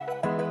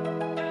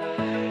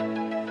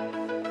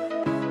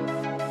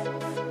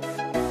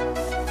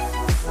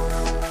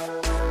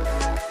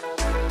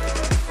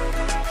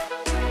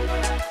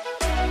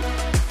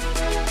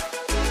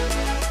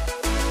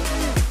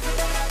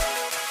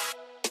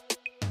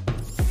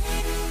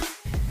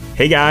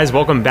Hey guys,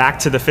 welcome back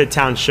to the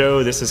FitTown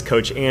Show. This is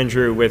Coach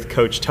Andrew with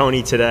Coach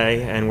Tony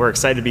today, and we're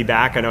excited to be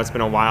back. I know it's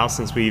been a while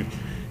since we've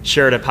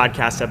shared a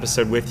podcast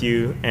episode with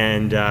you,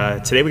 and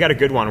today we got a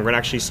good one. We're going to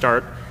actually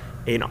start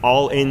an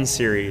all-in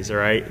series, all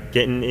right?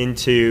 Getting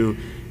into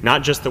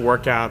not just the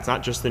workouts,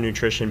 not just the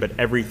nutrition, but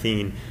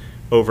everything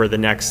over the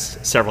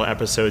next several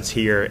episodes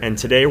here. And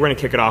today we're going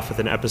to kick it off with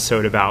an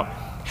episode about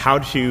how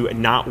to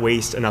not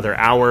waste another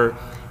hour,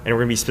 and we're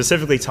going to be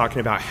specifically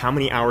talking about how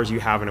many hours you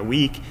have in a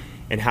week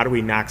and how do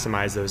we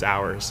maximize those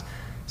hours.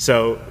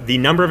 So the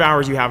number of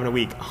hours you have in a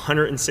week,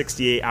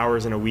 168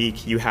 hours in a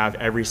week, you have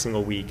every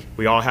single week.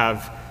 We all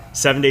have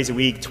 7 days a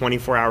week,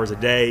 24 hours a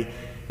day.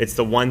 It's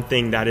the one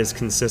thing that is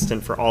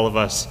consistent for all of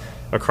us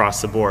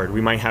across the board.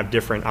 We might have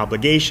different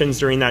obligations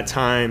during that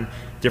time,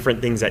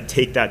 different things that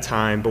take that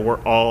time, but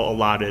we're all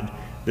allotted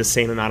the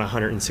same amount of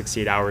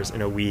 168 hours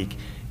in a week.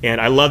 And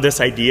I love this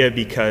idea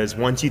because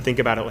once you think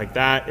about it like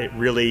that, it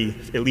really,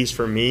 at least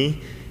for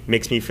me,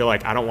 makes me feel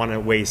like I don't want to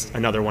waste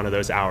another one of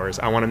those hours.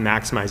 I want to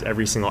maximize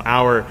every single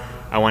hour.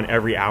 I want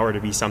every hour to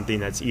be something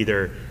that's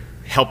either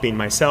helping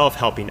myself,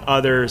 helping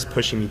others,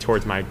 pushing me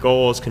towards my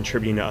goals,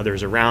 contributing to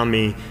others around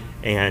me,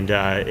 and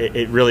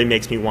it really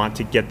makes me want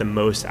to get the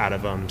most out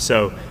of them.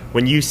 So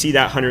when you see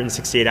that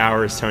 168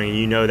 hours, Tony,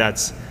 you know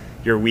that's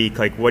your week.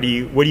 Like, what do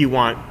you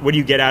want? What do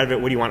you get out of it?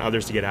 What do you want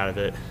others to get out of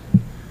it?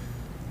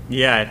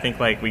 Yeah, I think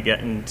like we get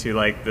into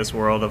like this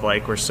world of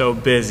like we're so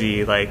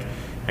busy, like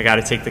I got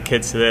to take the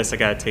kids to this, I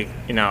got to take,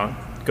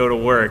 go to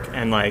work,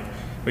 and like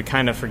we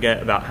kind of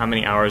forget about how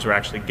many hours we're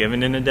actually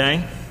given in a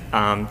day.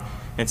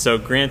 And so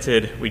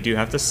granted, we do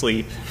have to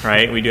sleep,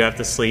 right? We do have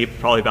to sleep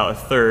probably about a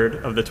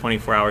third of the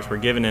 24 hours we're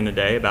given in a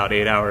day, about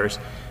 8 hours.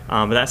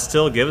 But that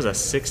still gives us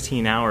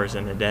 16 hours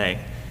in a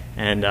day.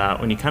 And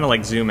when you kind of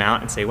like zoom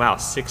out and say, wow,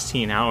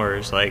 16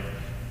 hours, like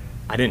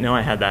I didn't know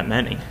I had that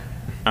many.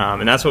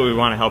 And that's what we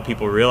want to help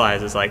people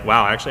realize is like,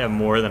 wow, I actually have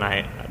more than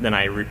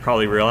I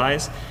probably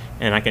realized.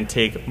 And I can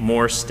take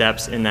more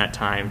steps in that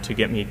time to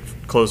get me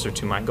closer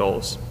to my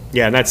goals.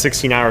 Yeah, and that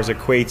 16 hours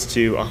equates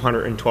to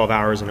 112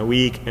 hours in a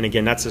week. And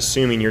again, that's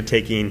assuming you're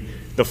taking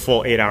the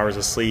full 8 hours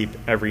of sleep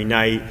every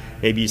night.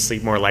 Maybe you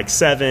sleep more like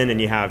 7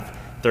 and you have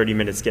 30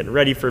 minutes getting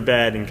ready for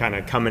bed and kind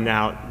of coming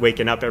out,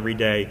 waking up every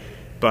day.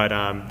 But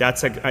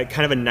that's a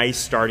kind of a nice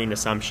starting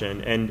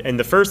assumption. And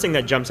the first thing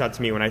that jumps out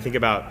to me when I think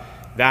about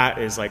that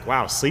is like,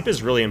 wow, sleep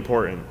is really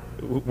important.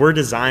 We're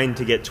designed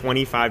to get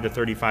 25 to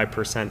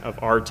 35%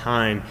 of our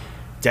time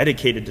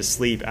dedicated to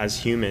sleep as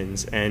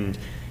humans. And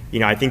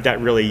I think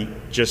that really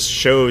just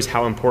shows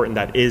how important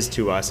that is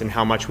to us and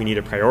how much we need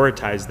to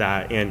prioritize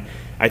that. And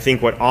I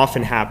think what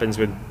often happens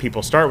when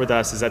people start with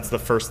us is that's the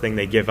first thing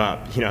they give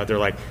up. They're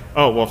like,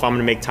 oh, well, if I'm going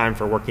to make time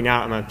for working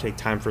out, I'm going to take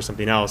time for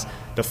something else.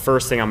 The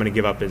first thing I'm going to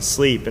give up is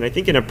sleep. And I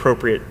think in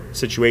appropriate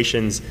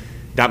situations,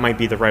 that might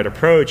be the right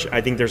approach.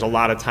 I think there's a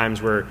lot of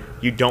times where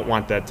you don't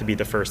want that to be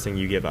the first thing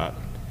you give up.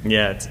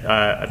 Yeah,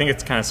 I think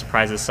it kind of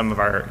surprises some of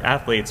our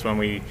athletes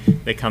when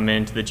they come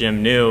into the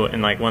gym new,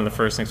 and like one of the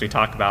first things we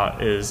talk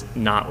about is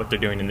not what they're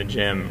doing in the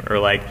gym, or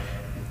like,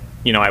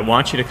 I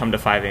want you to come to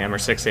 5 a.m. or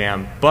 6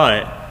 a.m.,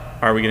 but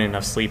are we getting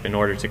enough sleep in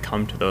order to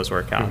come to those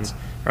workouts,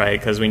 right?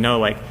 Because we know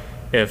like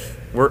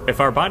if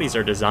our bodies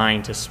are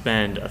designed to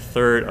spend a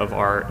third of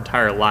our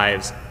entire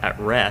lives at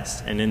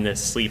rest and in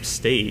this sleep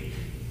state,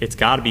 it's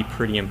got to be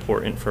pretty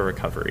important for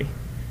recovery.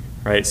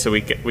 Right, so we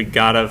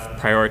got to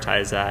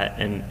prioritize that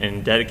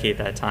and dedicate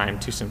that time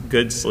to some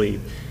good sleep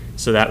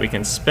so that we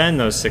can spend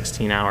those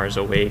 16 hours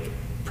awake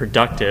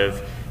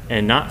productive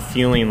and not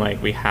feeling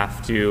like we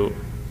have to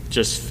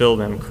just fill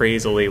them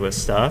crazily with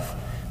stuff,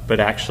 but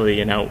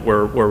actually,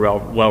 we're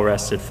well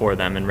rested for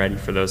them and ready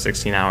for those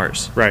 16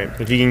 hours. Right.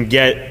 If you can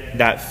get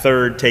that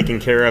third taken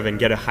care of and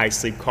get a high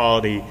sleep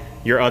quality,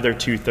 your other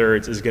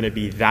 2/3 is going to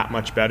be that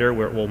much better,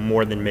 where it will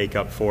more than make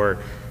up for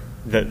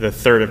the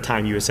third of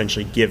time you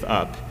essentially give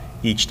up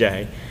each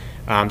day.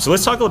 So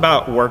let's talk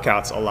about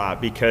workouts a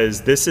lot,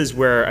 because this is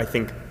where I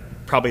think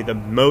probably the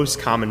most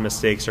common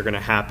mistakes are going to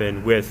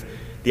happen with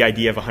the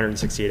idea of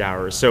 168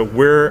 hours. So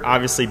we're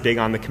obviously big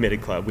on the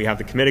Committed Club. We have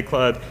the Committed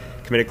Club.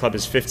 Committed Club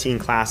is 15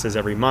 classes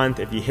every month.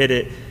 If you hit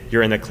it,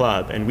 you're in the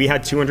club. And we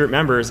had 200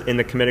 members in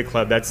the Committed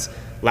Club. That's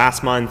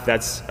last month.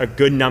 That's a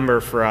good number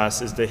for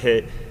us, is to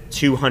hit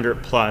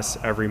 200 plus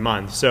every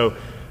month. So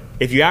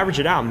if you average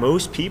it out,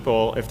 most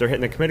people, if they're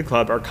hitting the Committed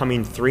Club, are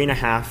coming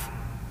 3.5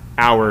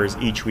 hours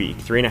each week,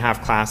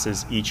 3.5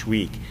 classes each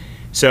week.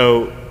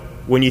 So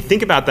when you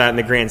think about that in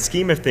the grand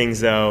scheme of things,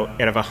 though,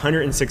 out of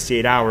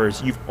 168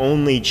 hours, you've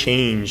only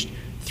changed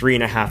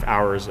 3.5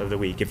 hours of the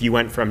week. If you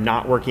went from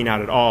not working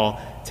out at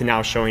all to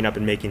now showing up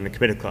and making the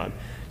Committed Club.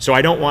 So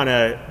I don't want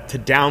to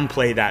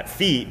downplay that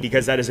feat,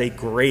 because that is a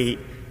great,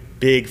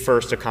 big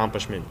first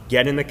accomplishment.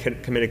 Get in the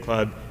Committed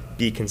Club,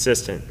 be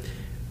consistent.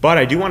 But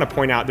I do want to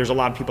point out there's a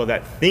lot of people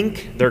that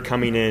think they're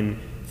coming in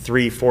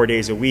 3-4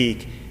 days a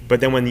week, but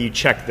then when you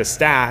check the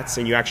stats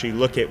and you actually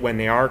look at when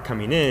they are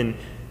coming in,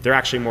 they're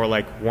actually more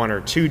like 1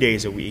 or 2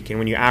 days a week. And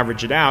when you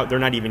average it out, they're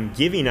not even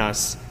giving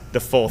us the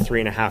full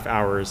 3.5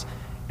 hours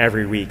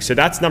every week. So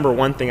that's number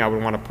one thing I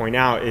would want to point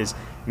out is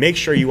make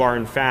sure you are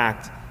in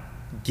fact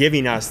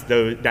giving us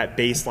that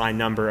baseline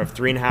number of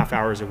 3.5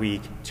 hours a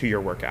week to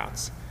your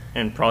workouts.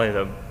 And probably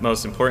the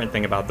most important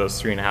thing about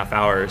those 3.5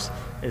 hours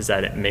is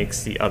that it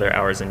makes the other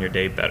hours in your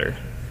day better,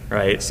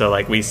 right? So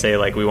like we say,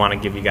 like we want to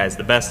give you guys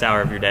the best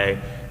hour of your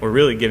day. We're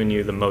really giving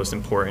you the most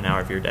important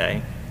hour of your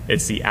day.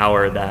 It's the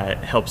hour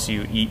that helps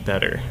you eat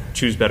better,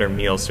 choose better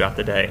meals throughout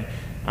the day.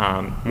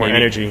 More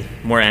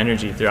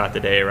energy throughout the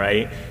day,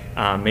 right?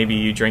 Maybe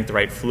you drink the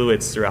right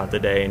fluids throughout the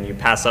day and you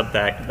pass up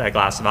that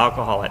glass of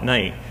alcohol at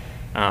night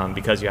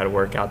because you had to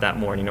work out that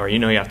morning, or you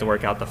have to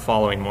work out the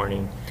following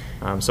morning.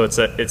 So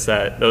it's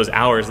those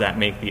hours that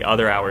make the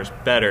other hours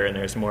better, and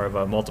there's more of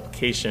a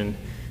multiplication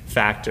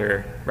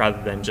factor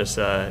rather than just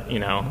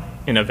in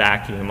a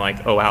vacuum,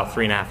 like, oh wow,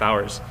 3.5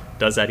 hours,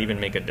 does that even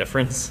make a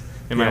difference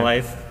in my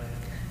life?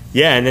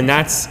 Yeah,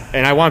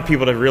 and I want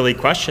people to really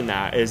question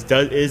that, is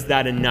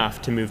that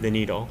enough to move the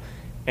needle?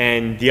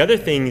 And the other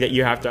thing that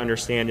you have to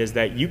understand is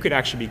that you could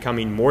actually be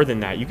coming more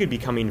than that. You could be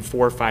coming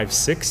 4, 5,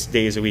 6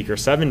 days a week or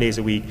 7 days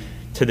a week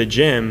to the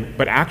gym,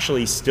 but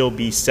actually still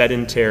be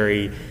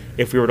sedentary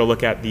if we were to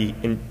look at the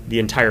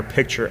entire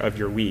picture of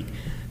your week.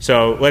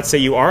 So let's say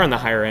you are on the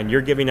higher end,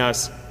 you're giving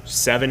us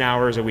 7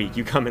 hours a week.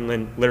 You come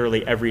in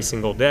literally every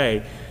single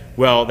day.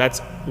 Well, that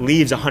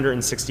leaves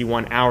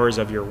 161 hours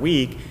of your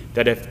week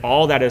that if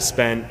all that is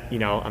spent,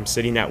 I'm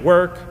sitting at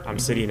work, I'm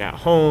sitting at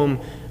home,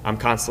 I'm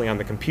constantly on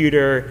the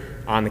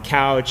computer, on the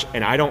couch,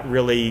 and I don't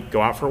really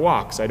go out for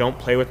walks. I don't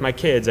play with my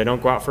kids. I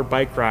don't go out for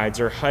bike rides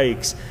or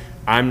hikes.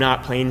 I'm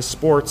not playing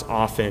sports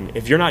often.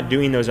 If you're not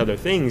doing those other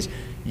things,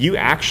 you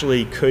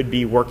actually could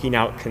be working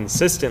out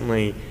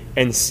consistently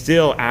and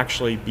still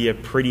actually be a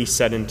pretty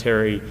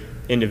sedentary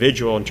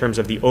individual in terms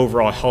of the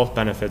overall health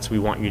benefits we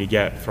want you to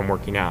get from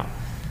working out.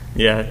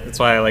 Yeah, that's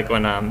why I like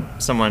when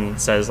someone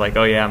says like,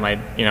 oh yeah,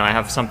 I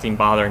have something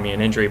bothering me, an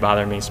injury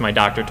bothering me, so my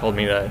doctor told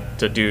me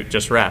to do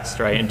just rest,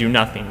 right, and do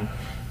nothing.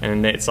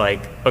 And it's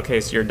like, okay,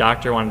 so your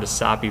doctor wanted to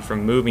stop you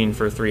from moving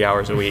for 3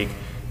 hours a week,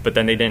 but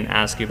then they didn't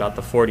ask you about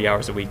the 40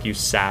 hours a week you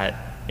sat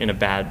in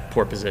a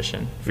poor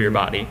position for your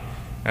body,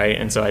 right?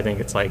 And so I think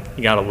it's like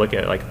you got to look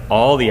at like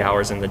all the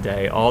hours in the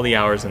day, all the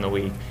hours in the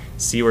week,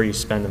 see where you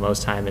spend the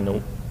most time in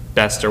the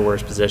best or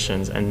worst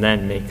positions, and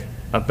then make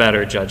a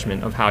better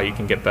judgment of how you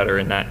can get better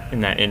in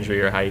that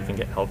injury or how you can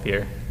get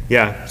healthier.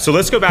 Yeah, so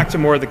let's go back to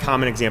more of the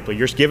common example.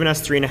 You're giving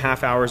us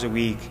 3.5 hours a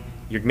week.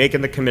 You're making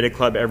the Committed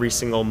Club every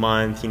single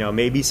month.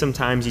 Maybe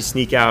sometimes you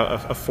sneak out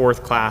a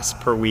 4th class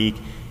per week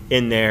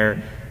in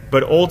there.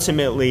 But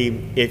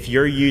ultimately, if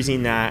you're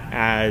using that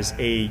as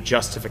a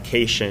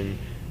justification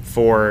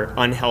for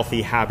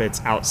unhealthy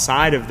habits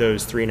outside of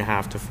those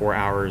 3.5 to 4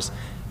 hours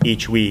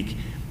each week,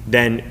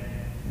 then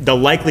the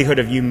likelihood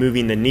of you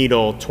moving the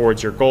needle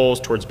towards your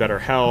goals, towards better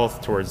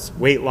health, towards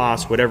weight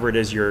loss, whatever it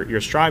is you're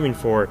striving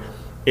for,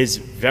 is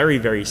very,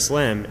 very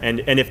slim.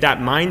 And if that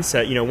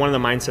mindset, one of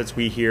the mindsets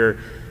we hear,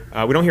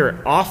 we don't hear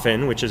it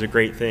often, which is a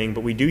great thing,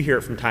 but we do hear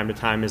it from time to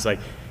time, is like,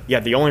 yeah,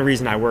 the only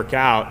reason I work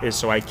out is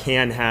so I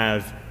can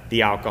have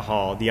the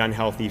alcohol, the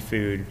unhealthy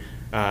food,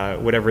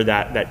 whatever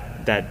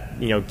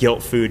that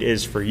guilt food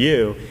is for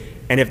you.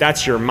 And if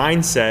that's your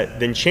mindset,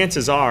 then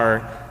chances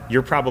are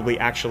you're probably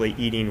actually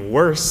eating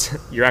worse.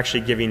 You're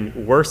actually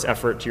giving worse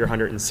effort to your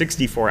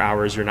 164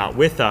 hours you're not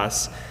with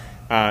us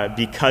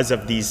because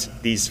of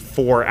these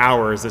 4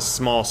 hours, this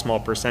small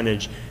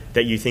percentage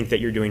that you think that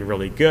you're doing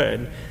really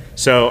good.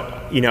 So,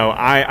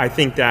 I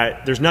think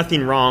that there's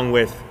nothing wrong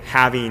with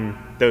having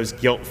those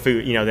guilt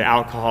food, the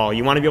alcohol.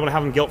 You want to be able to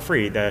have them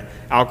guilt-free, the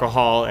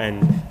alcohol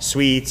and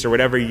sweets or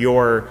whatever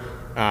your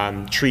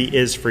treat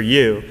is for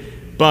you.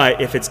 But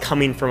if it's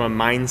coming from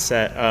a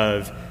mindset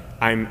of,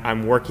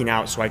 I'm working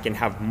out so I can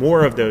have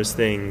more of those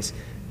things,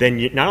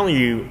 then not only are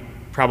you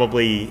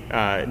probably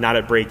not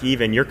at break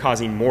even, you're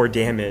causing more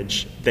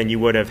damage than you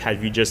would have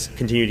had you just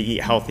continued to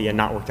eat healthy and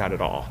not worked out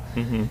at all.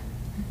 Mm-hmm.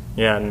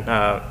 Yeah,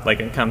 and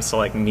like it comes to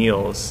like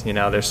meals,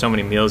 there's so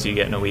many meals you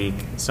get in a week,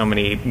 so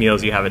many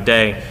meals you have a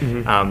day,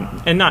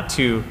 and not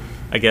to,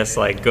 I guess,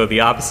 like go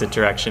the opposite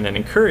direction and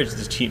encourage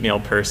the cheat meal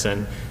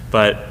person.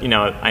 But,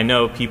 I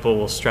know people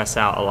will stress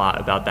out a lot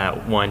about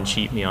that one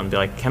cheat meal and be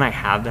like, can I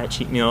have that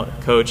cheat meal,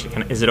 coach?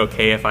 Is it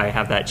okay if I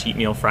have that cheat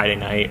meal Friday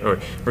night? Or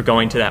we're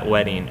going to that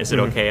wedding. Is it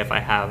okay if I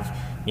have,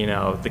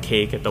 the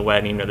cake at the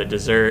wedding or the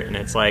dessert? And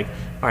it's like,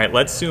 all right,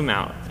 let's zoom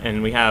out.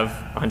 And we have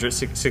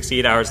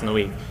 168 hours in the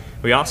week.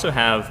 We also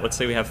have, let's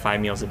say we have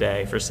 5 meals a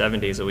day for 7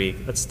 days a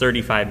week. That's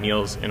 35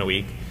 meals in a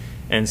week.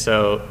 And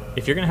so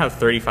if you're going to have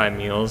 35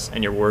 meals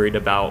and you're worried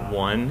about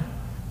one,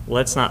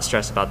 let's not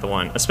stress about the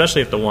one,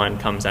 especially if the one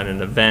comes at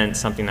an event,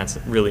 something that's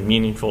really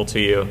meaningful to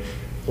you.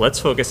 Let's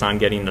focus on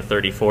getting the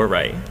 34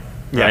 right.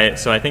 Right?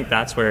 So I think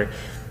that's where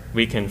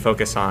we can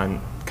focus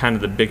on kind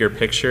of the bigger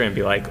picture and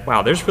be like,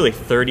 wow, there's really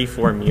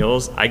 34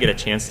 meals. I get a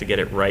chance to get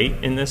it right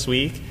in this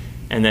week.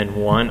 And then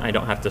one I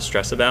don't have to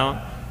stress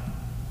about.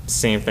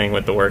 Same thing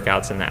with the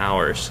workouts and the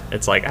hours.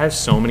 It's like I have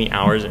so many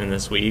hours in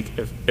this week.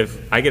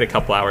 If I get a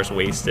couple hours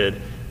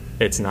wasted,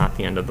 it's not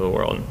the end of the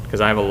world because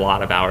I have a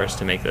lot of hours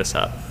to make this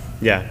up.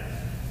 Yeah.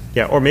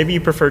 Yeah, or maybe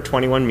you prefer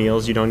 21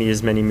 meals. You don't need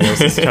as many meals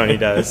as Tony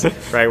does,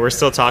 right? We're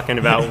still talking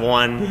about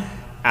 1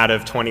 out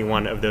of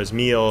 21 of those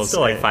meals.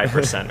 Still like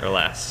 5% or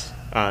less,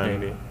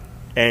 maybe.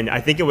 And I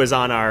think it was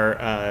on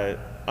our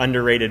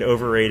underrated,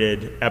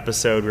 overrated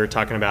episode, we were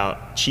talking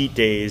about cheat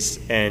days,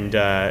 and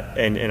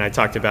I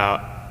talked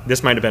about,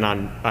 this might have been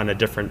on a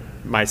different,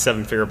 my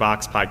 7-Figure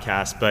Box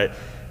podcast, but I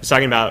was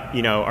talking about,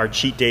 are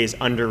cheat days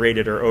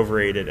underrated or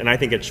overrated? And I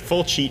think a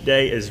full cheat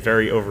day is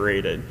very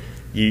overrated.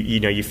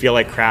 You feel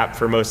like crap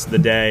for most of the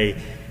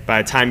day.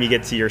 By the time you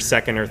get to your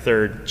second or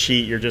third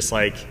cheat, you're just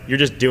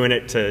doing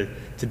it to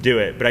do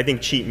it. But I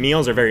think cheat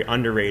meals are very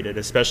underrated,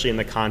 especially in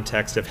the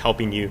context of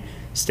helping you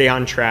stay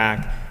on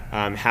track,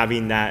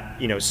 having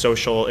that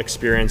social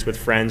experience with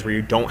friends where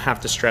you don't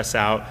have to stress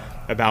out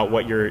about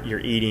what you're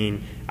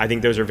eating. I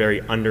think those are very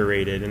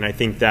underrated. And I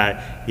think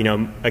that,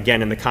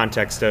 again, in the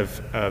context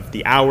of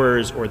the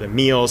hours or the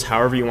meals,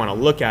 however you want to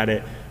look at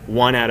it,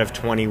 1 out of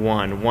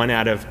 21, 1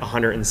 out of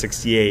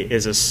 168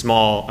 is a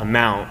small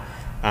amount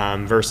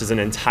versus an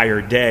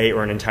entire day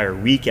or an entire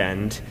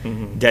weekend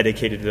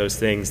dedicated to those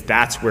things.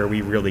 That's where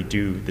we really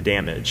do the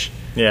damage.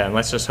 Yeah, and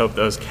let's just hope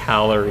those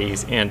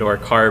calories and or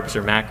carbs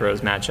or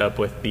macros match up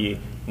with the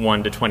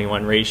 1 to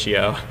 21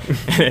 ratio.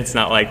 And it's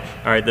not like,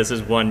 all right, this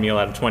is 1 meal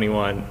out of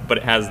 21, but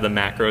it has the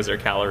macros or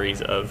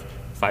calories of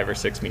 5 or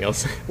 6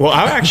 meals. Well,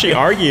 I would actually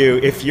argue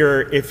if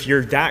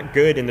you're that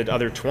good in the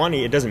other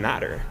 20, it doesn't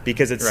matter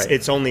because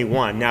it's only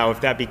 1. Now,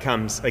 if that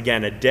becomes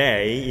again a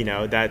day,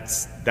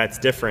 that's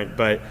different.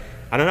 But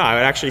I don't know. I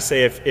would actually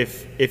say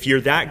if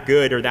you're that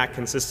good or that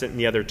consistent in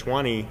the other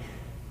 20,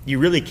 you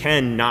really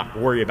can not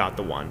worry about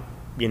the 1,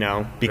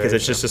 because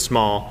it's just a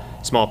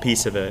small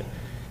piece of it.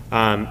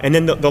 And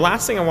then the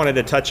last thing I wanted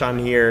to touch on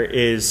here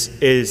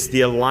is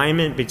the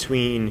alignment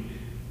between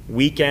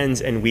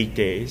weekends and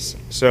weekdays.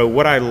 So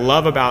what I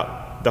love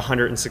about the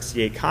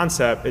 168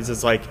 concept is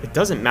it's like, it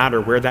doesn't matter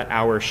where that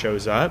hour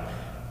shows up.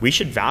 We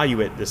should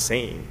value it the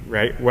same,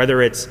 right?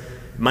 Whether it's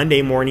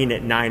Monday morning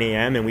at 9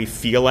 a.m. and we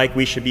feel like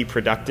we should be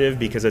productive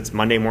because it's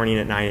Monday morning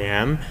at 9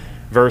 a.m.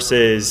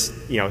 versus,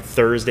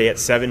 Thursday at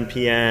 7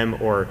 p.m.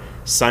 or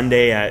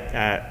Sunday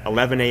at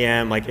 11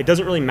 a.m. Like, it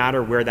doesn't really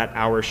matter where that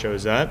hour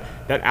shows up.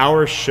 That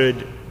hour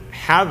should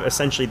have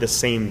essentially the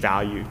same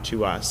value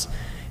to us.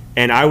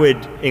 And I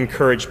would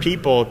encourage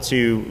people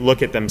to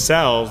look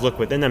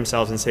within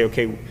themselves and say,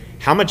 okay,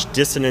 how much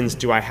dissonance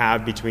do I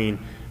have between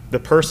the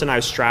person I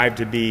strive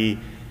to be,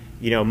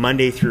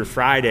 Monday through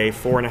Friday,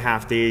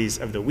 4.5 days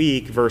of the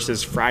week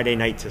versus Friday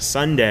night to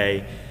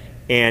Sunday?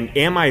 And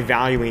am I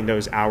valuing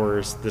those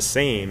hours the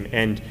same?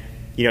 And,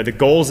 the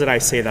goals that I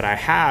say that I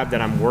have,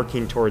 that I'm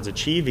working towards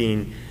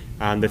achieving,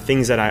 the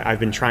things that I've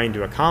been trying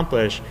to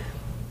accomplish,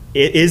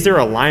 is there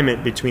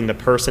alignment between the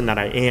person that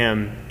I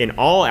am in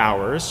all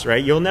hours,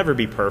 right? You'll never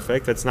be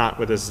perfect. That's not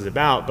what this is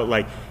about.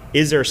 But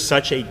is there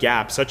such a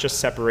gap, such a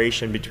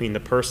separation between the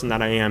person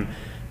that I am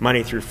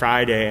Monday through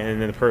Friday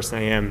and then the person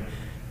I am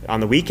on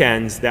the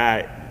weekends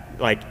that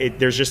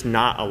there's just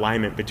not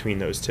alignment between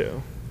those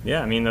two?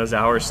 Yeah, I mean, those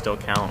hours still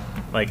count.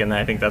 And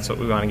I think that's what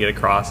we want to get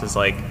across is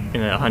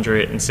in a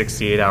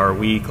 168-hour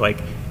week,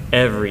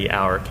 every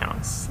hour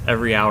counts.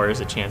 Every hour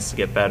is a chance to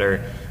get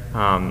better.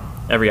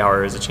 Every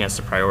hour is a chance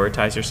to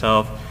prioritize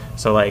yourself.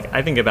 So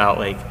I think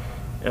about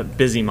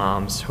busy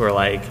moms who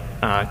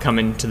are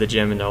coming to the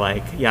gym and they're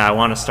like, yeah, I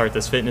want to start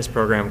this fitness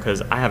program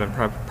because I haven't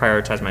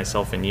prioritized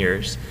myself in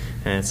years.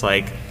 And it's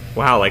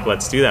wow,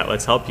 let's do that.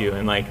 Let's help you.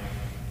 And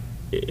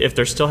if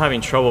they're still having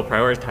trouble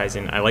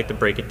prioritizing, I like to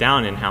break it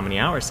down in how many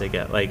hours they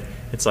get.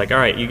 It's all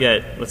right, you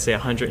get, let's say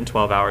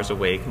 112 hours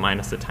awake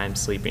minus the time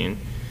sleeping.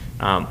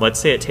 Let's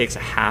say it takes a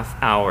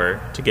half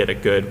hour to get a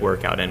good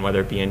workout in,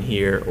 whether it be in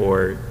here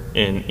or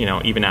in,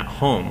 even at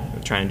home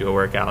trying to do a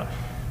workout.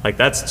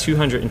 That's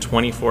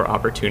 224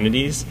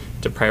 opportunities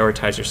to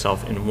prioritize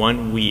yourself in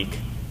 1 week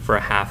for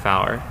a half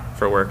hour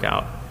for a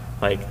workout.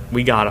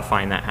 We gotta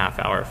find that half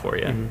hour for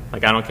you. I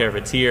don't care if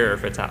it's here or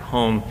if it's at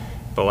home,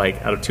 but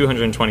out of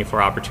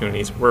 224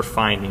 opportunities, we're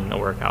finding the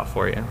workout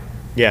for you.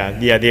 Yeah,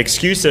 the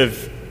excuse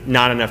of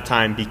not enough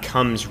time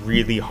becomes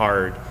really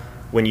hard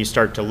when you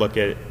start to look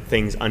at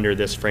things under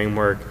this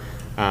framework,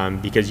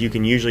 because you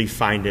can usually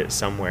find it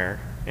somewhere.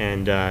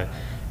 And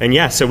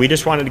yeah, so we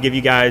just wanted to give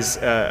you guys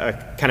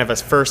a kind of a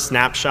first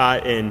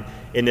snapshot in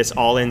this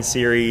all-in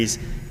series,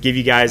 give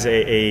you guys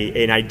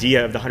an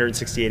idea of the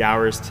 168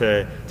 hours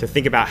to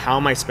think about, how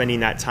am I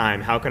spending that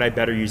time? How could I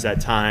better use that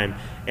time?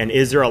 And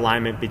is there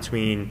alignment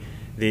between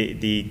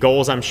the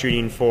goals I'm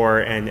shooting for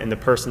and the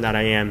person that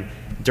I am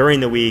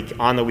during the week,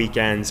 on the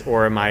weekends,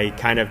 or am I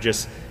kind of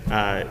just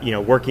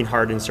working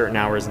hard in certain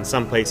hours in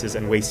some places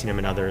and wasting them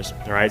in others?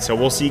 All right, so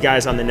we'll see you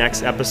guys on the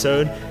next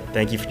episode.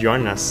 Thank you for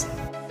joining us.